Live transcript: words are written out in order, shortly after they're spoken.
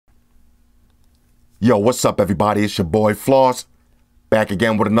Yo, what's up everybody? It's your boy Floss, back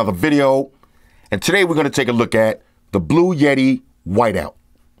again with another video. And today we're going to take a look at the Blue Yeti Whiteout.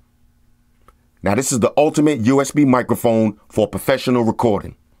 Now this is the ultimate USB microphone for professional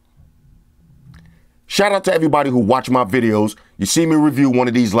recording. Shout out to everybody who watched my videos. You see me review one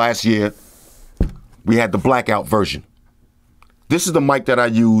of these last year. We had the blackout version. This is the mic that I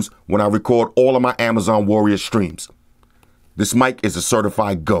use when I record all of my Amazon Warrior streams. This mic is a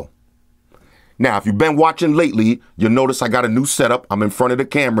certified go. Now, if you've been watching lately, you'll notice I got a new setup. I'm in front of the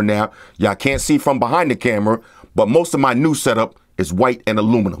camera now. Y'all can't see from behind the camera, but most of my new setup is white and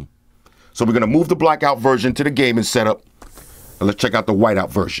aluminum. So we're going to move the blackout version to the gaming setup, and let's check out the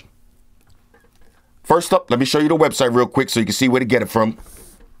whiteout version. First up, let me show you the website real quick so you can see where to get it from.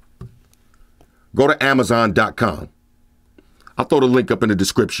 Go to Amazon.com. I'll throw the link up in the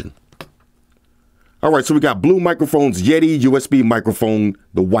description. All right, so we got Blue Microphones Yeti USB microphone,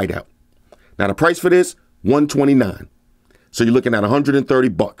 the whiteout. Now the price for this, $129. So you're looking at 130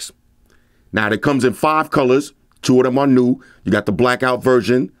 bucks. Now it comes in 5 colors. 2 of them are new. You got the blackout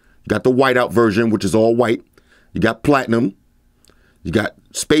version, you got the whiteout version, which is all white. You got platinum, you got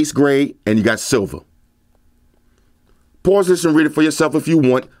space gray, and you got silver. Pause this and read it for yourself if you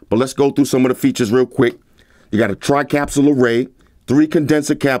want, but let's go through some of the features real quick. You got a tri-capsule array, 3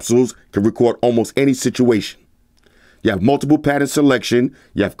 condenser capsules, can record almost any situation. You have multiple pattern selection.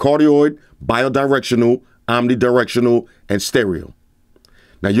 You have cardioid, bidirectional, omnidirectional, and stereo.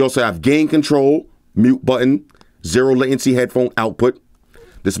 Now you also have gain control, mute button, zero latency headphone output.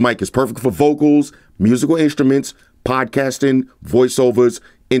 This mic is perfect for vocals, musical instruments, podcasting, voiceovers,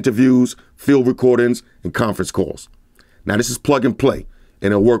 interviews, field recordings, and conference calls. Now this is plug and play,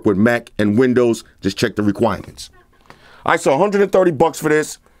 and it'll work with Mac and Windows. Just check the requirements. All right, so 130 bucks for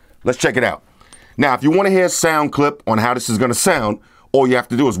this. Let's check it out. Now, if you want to hear a sound clip on how this is going to sound, all you have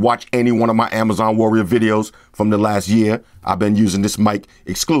to do is watch any one of my Amazon Warrior videos from the last year. I've been using this mic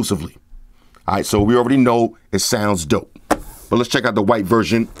exclusively. All right, so we already know it sounds dope. But let's check out the white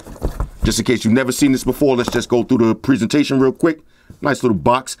version. Just in case you've never seen this before, let's just go through the presentation real quick. Nice little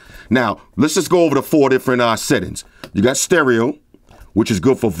box. Now, let's just go over the 4 different settings. You got stereo, which is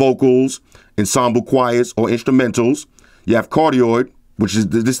good for vocals, ensemble choirs, or instrumentals. You have cardioid, which is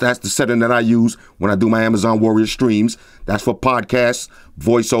that's the setting that I use when I do my Amazon Warrior streams. That's for podcasts,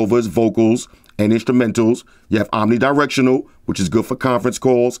 voiceovers, vocals, and instrumentals. You have omnidirectional, which is good for conference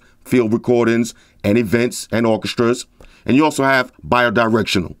calls, field recordings, and events and orchestras. And you also have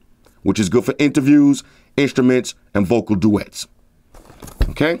bidirectional, which is good for interviews, instruments, and vocal duets.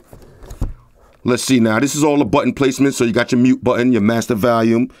 Okay? Let's see now. This is all the button placement. So you got your mute button, your master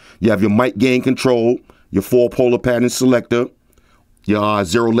volume. You have your mic gain control, your 4-polar pattern selector, your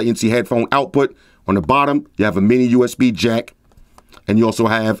zero latency headphone output. On the bottom, you have a mini USB jack, and you also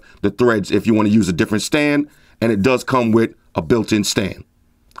have the threads if you want to use a different stand, and it does come with a built-in stand,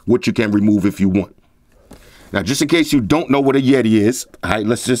 which you can remove if you want. Now, just in case you don't know what a Yeti is, all right,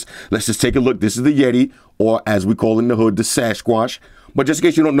 let's just take a look. This is the Yeti, or as we call in the hood, the Sasquatch. But just in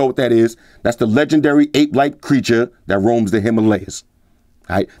case you don't know what that is, that's the legendary ape-like creature that roams the Himalayas.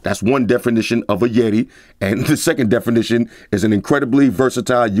 All right, that's one definition of a Yeti. And the second definition is an incredibly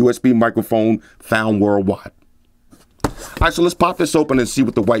versatile USB microphone found worldwide. All right, so let's pop this open and see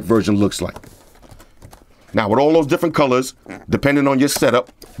what the white version looks like. Now, with all those different colors, depending on your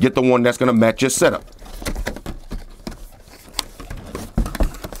setup, get the one that's going to match your setup.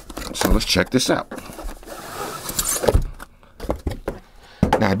 So let's check this out.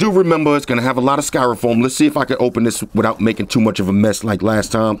 Now, I do remember it's going to have a lot of styrofoam. Let's see if I can open this without making too much of a mess like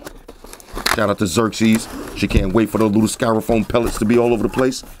last time. Shout out to Xerxes. She can't wait for those little styrofoam pellets to be all over the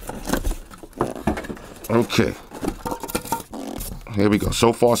place. Okay. Here we go.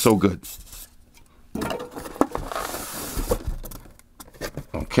 So far, so good.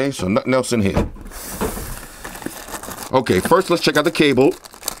 Okay, so nothing else in here. Okay, first let's check out the cable.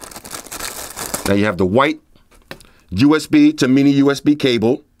 Now you have the white USB to mini USB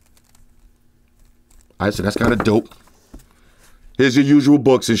cable. All right, so that's kind of dope. Here's your usual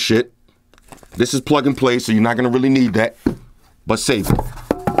books and shit. This is plug and play, so you're not going to really need that, but save it.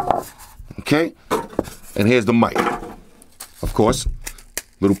 Okay? And here's the mic. Of course,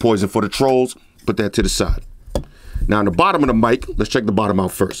 little poison for the trolls. Put that to the side. Now, on the bottom of the mic, let's check the bottom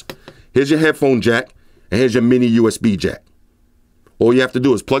out first. Here's your headphone jack, and here's your mini USB jack. All you have to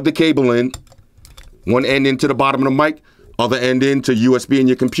do is plug the cable in, one end into the bottom of the mic, other end into USB in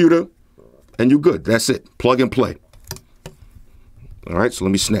your computer, and you're good. That's it. Plug and play. All right, so let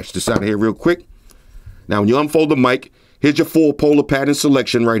me snatch this out of here real quick. Now, when you unfold the mic, here's your 4-polar pattern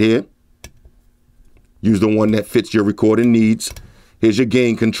selection right here. Use the one that fits your recording needs. Here's your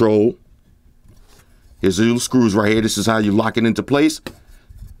gain control. Here's the little screws right here. This is how you lock it into place.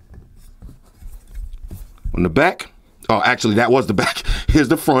 On the back, oh, actually, that was the back. Here's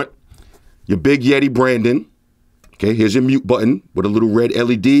the front. Your big Yeti branding. Okay, here's your mute button with a little red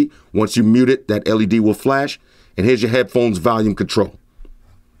LED. Once you mute it, that LED will flash. And here's your headphones volume control.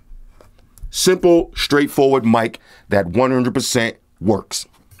 Simple, straightforward mic that 100% works.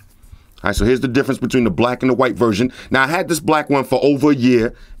 All right, so here's the difference between the black and the white version. Now, I had this black one for over a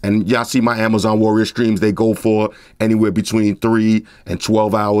year, and y'all see my Amazon Warrior streams. They go for anywhere between 3 and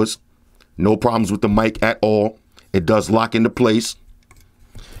 12 hours. No problems with the mic at all. It does lock into place.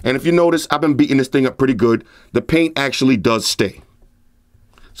 And if you notice, I've been beating this thing up pretty good. The paint actually does stay.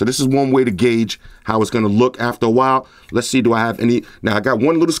 So this is one way to gauge how it's going to look after a while. Let's see, do I have any? Now, I got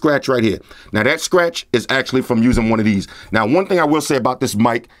one little scratch right here. Now, that scratch is actually from using one of these. Now, one thing I will say about this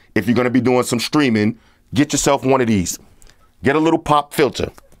mic, if you're going to be doing some streaming, get yourself one of these. Get a little pop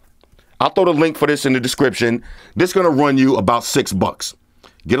filter. I'll throw the link for this in the description. This is going to run you about $6.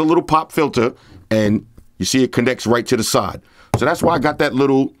 Get a little pop filter, and you see it connects right to the side. So that's why I got that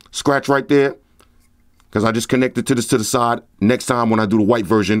little scratch right there, because I just connected to this to the side. Next time when I do the white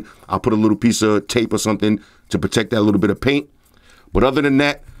version, I'll put a little piece of tape or something to protect that little bit of paint. But other than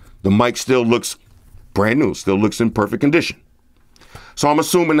that, the mic still looks brand new, still looks in perfect condition. So I'm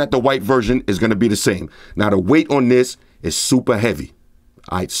assuming that the white version is going to be the same. Now, the weight on this is super heavy.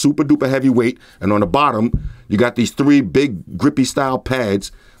 All right, super duper heavy weight. And on the bottom, you got these 3 big grippy style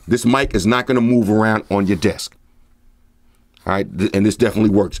pads. This mic is not going to move around on your desk. All right, and this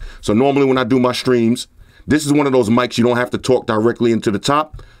definitely works. So normally when I do my streams, this is one of those mics you don't have to talk directly into the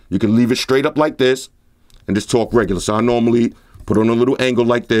top. You can leave it straight up like this and just talk regular. So I normally put on a little angle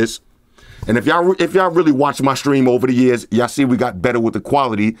like this. And if y'all really watch my stream over the years, y'all see we got better with the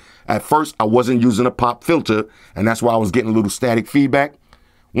quality. At first, I wasn't using a pop filter, and that's why I was getting a little static feedback.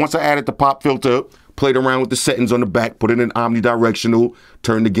 Once I added the pop filter, played around with the settings on the back, put it in omnidirectional,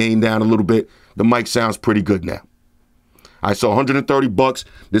 turned the gain down a little bit, the mic sounds pretty good now. All right, so $130.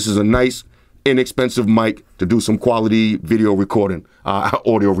 This is a nice, inexpensive mic to do some quality video recording,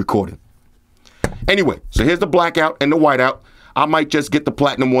 audio recording. Anyway, so here's the blackout and the whiteout. I might just get the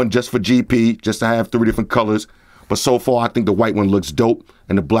platinum one just for GP, just to have 3 different colors. But so far, I think the white one looks dope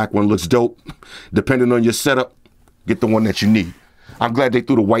and the black one looks dope. Depending on your setup, get the one that you need. I'm glad they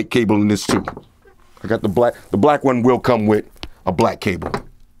threw the white cable in this too. I got the black. The black one will come with a black cable.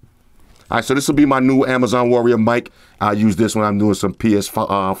 All right, so this will be my new Amazon Warrior mic. I'll use this when I'm doing some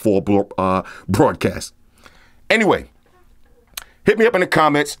PS4 broadcasts. Anyway, hit me up in the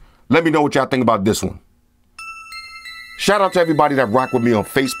comments. Let me know what y'all think about this one. Shout out to everybody that rock with me on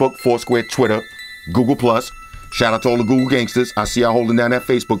Facebook, Foursquare, Twitter, Google+. Shout out to all the Google gangsters. I see y'all holding down that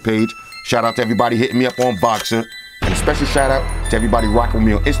Facebook page. Shout out to everybody hitting me up on Voxer. And a special shout out to everybody rocking with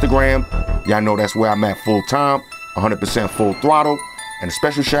me on Instagram. Y'all know that's where I'm at full time, 100% full throttle. And a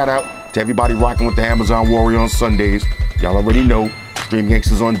special shout out to everybody rocking with the Amazon Warrior on Sundays. Y'all already know, Stream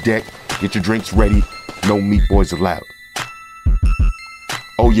Gangsters on deck. Get your drinks ready. No meat boys allowed.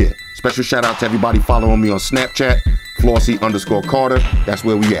 Oh yeah, special shout out to everybody following me on Snapchat, Flossy_Carter. That's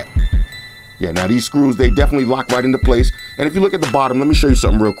where we at. Yeah, now these screws, they definitely lock right into place. And if you look at the bottom, let me show you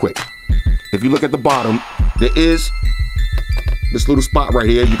something real quick. If you look at the bottom, there is this little spot right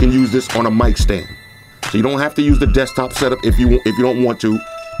here. You can use this on a mic stand. So you don't have to use the desktop setup if you don't want to.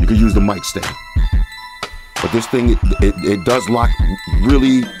 You can use the mic stand. But this thing, it does lock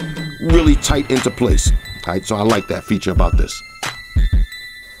really, really tight into place. All right, so I like that feature about this.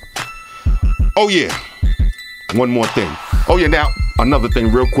 Oh yeah, one more thing. Oh yeah, now another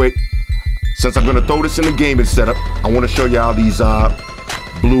thing real quick. Since I'm gonna throw this in the gaming setup, I wanna show y'all these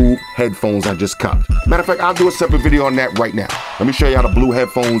blue headphones I just copped. Matter of fact, I'll do a separate video on that right now. Let me show y'all the blue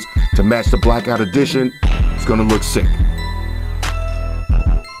headphones to match the blackout edition. It's gonna look sick.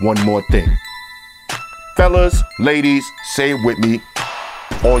 One more thing. Fellas, ladies, say it with me.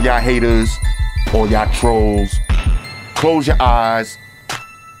 All y'all haters, all y'all trolls, close your eyes,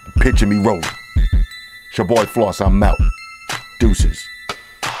 picture me rolling. It's your boy Floss, I'm out. Deuces.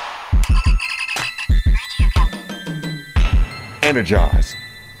 Energize.